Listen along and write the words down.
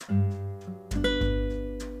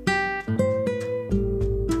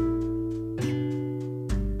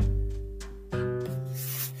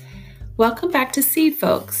Welcome back to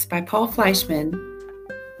Seedfolks by Paul Fleischman.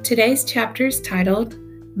 Today's chapter is titled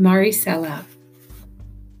Maricela.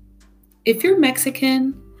 If you're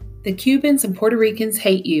Mexican, the Cubans and Puerto Ricans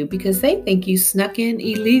hate you because they think you snuck in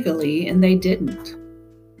illegally and they didn't,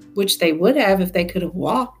 which they would have if they could have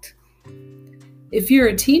walked. If you're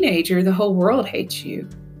a teenager, the whole world hates you.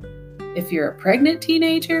 If you're a pregnant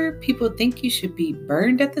teenager, people think you should be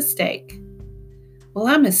burned at the stake. Well,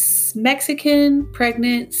 I'm a Mexican,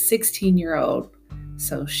 pregnant, 16-year-old,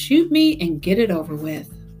 so shoot me and get it over with.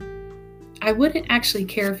 I wouldn't actually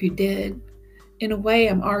care if you did. In a way,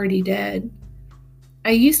 I'm already dead.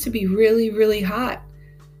 I used to be really, really hot.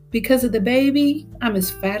 Because of the baby, I'm as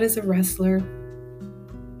fat as a wrestler.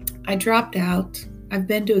 I dropped out. I've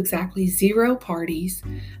been to exactly 0 parties.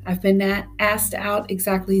 I've been asked out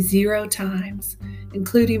exactly 0 times,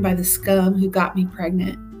 including by the scum who got me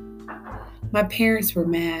pregnant. My parents were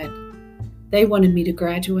mad. They wanted me to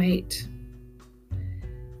graduate.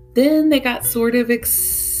 Then they got sort of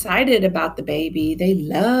excited about the baby. They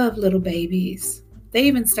love little babies. They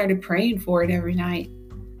even started praying for it every night.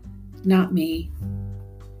 Not me.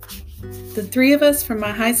 The 3 of us from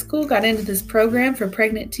my high school got into this program for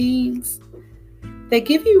pregnant teens. They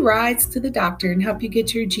give you rides to the doctor and help you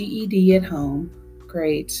get your GED at home.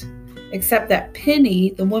 Great. Except that Penny,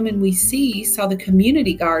 the woman we see, saw the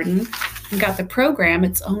community garden and got the program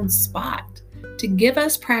its own spot to give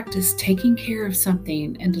us practice taking care of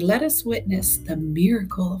something and to let us witness the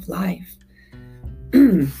miracle of life.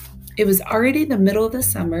 It was already the middle of the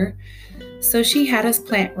summer, so she had us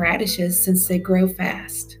plant radishes since they grow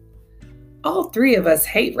fast. All 3 of us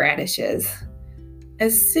hate radishes.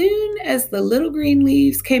 As soon as the little green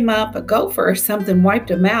leaves came up, a gopher or something wiped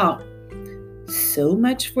them out. So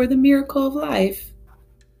much for the miracle of life.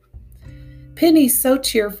 Penny's so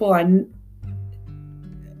cheerful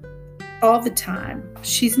all the time.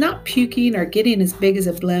 She's not puking or getting as big as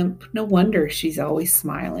a blimp. No wonder she's always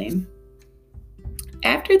smiling.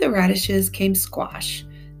 After the radishes came squash,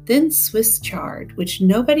 then Swiss chard, which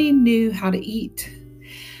nobody knew how to eat.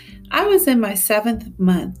 I was in my 7th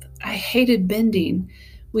month. I hated bending.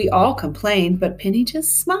 We all complained, but Penny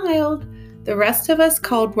just smiled. The rest of us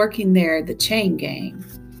called working there the chain gang.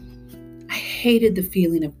 I hated the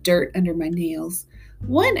feeling of dirt under my nails.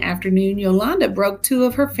 One afternoon, Yolanda broke 2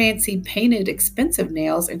 of her fancy painted expensive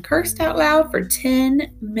nails and cursed out loud for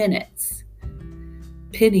 10 minutes.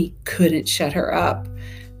 Penny couldn't shut her up.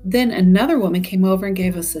 Then another woman came over and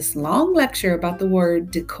gave us this long lecture about the word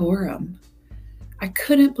decorum. I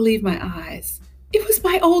couldn't believe my eyes. It was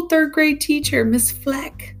my old 3rd grade teacher, Miss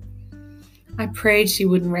Fleck. I prayed she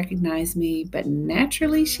wouldn't recognize me, but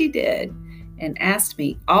naturally she did, and asked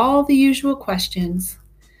me all the usual questions.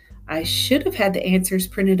 I should have had the answers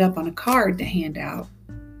printed up on a card to hand out.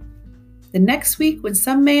 The next week, when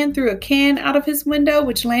some man threw a can out of his window,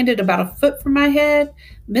 which landed about a foot from my head,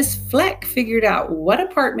 Miss Fleck figured out what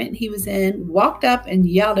apartment he was in, walked up and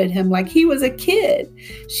yelled at him like he was a kid.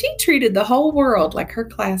 She treated the whole world like her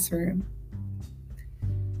classroom.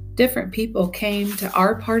 Different people came to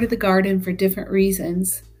our part of the garden for different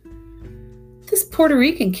reasons. This Puerto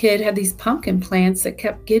Rican kid had these pumpkin plants that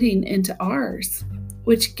kept getting into ours,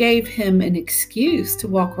 which gave him an excuse to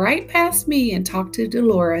walk right past me and talk to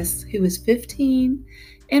Dolores, who was 15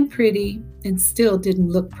 and pretty and still didn't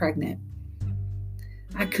look pregnant.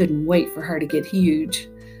 I couldn't wait for her to get huge.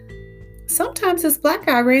 Sometimes this black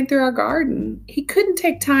guy ran through our garden. He couldn't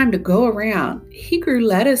take time to go around. He grew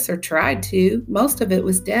lettuce or tried to. Most of it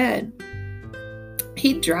was dead.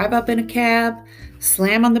 He'd drive up in a cab,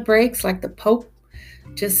 slam on the brakes like the Pope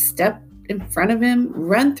just stepped in front of him,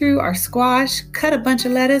 run through our squash, cut a bunch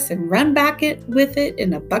of lettuce, and run back with it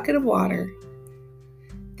in a bucket of water.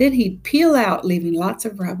 Then he'd peel out, leaving lots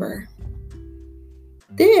of rubber.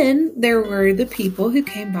 Then there were the people who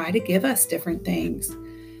came by to give us different things.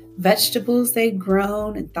 Vegetables they'd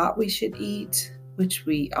grown and thought we should eat, which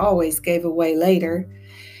we always gave away later.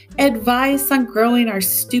 Advice on growing our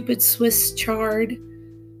stupid Swiss chard.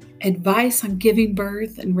 Advice on giving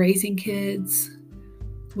birth and raising kids,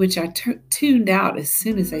 which I tuned out as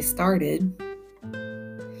soon as they started.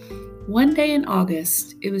 One day in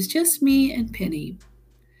August, it was just me and Penny.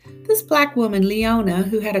 This black woman, Leona,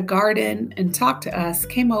 who had a garden and talked to us,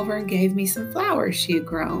 came over and gave me some flowers she had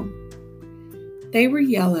grown. They were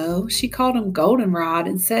yellow. She called them goldenrod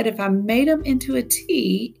and said if I made them into a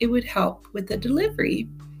tea, it would help with the delivery.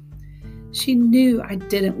 She knew I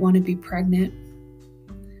didn't want to be pregnant.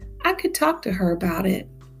 I could talk to her about it.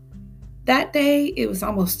 That day, it was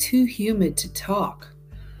almost too humid to talk.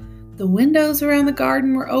 The windows around the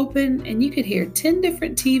garden were open, and you could hear 10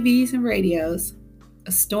 different TVs and radios.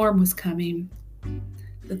 A storm was coming.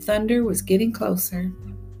 the thunder was getting closer.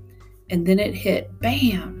 And then it hit.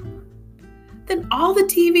 Bam! Then all the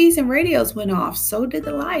TVs and radios went off. So did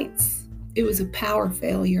the lights. It was a power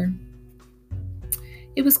failure.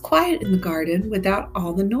 It was quiet in the garden without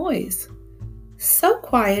all the noise. So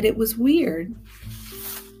quiet it was weird.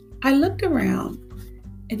 I looked around.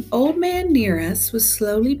 An old man near us was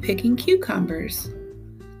slowly picking cucumbers,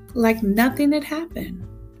 like nothing had happened.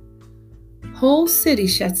 Whole city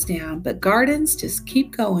shuts down, but gardens just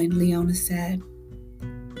keep going, Leona said.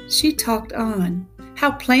 She talked on,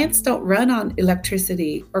 how plants don't run on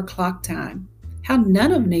electricity or clock time, how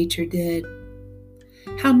none of nature did,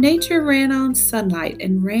 how nature ran on sunlight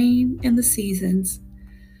and rain and the seasons,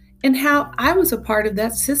 and how I was a part of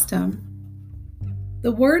that system.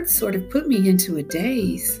 The words sort of put me into a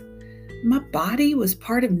daze. My body was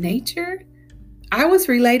part of nature. I was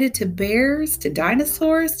related to bears, to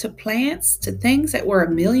dinosaurs, to plants, to things that were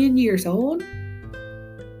 1,000,000 years old.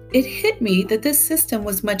 It hit me that this system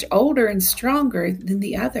was much older and stronger than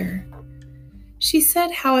the other. She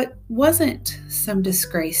said how it wasn't some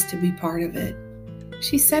disgrace to be part of it.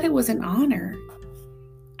 She said it was an honor.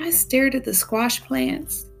 I stared at the squash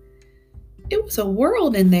plants. It was a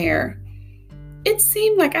world in there. It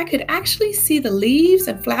seemed like I could actually see the leaves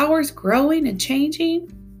and flowers growing and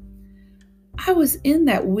changing. I was in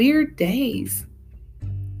that weird daze.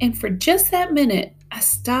 And for just that minute, I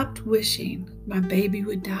stopped wishing my baby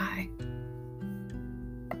would die.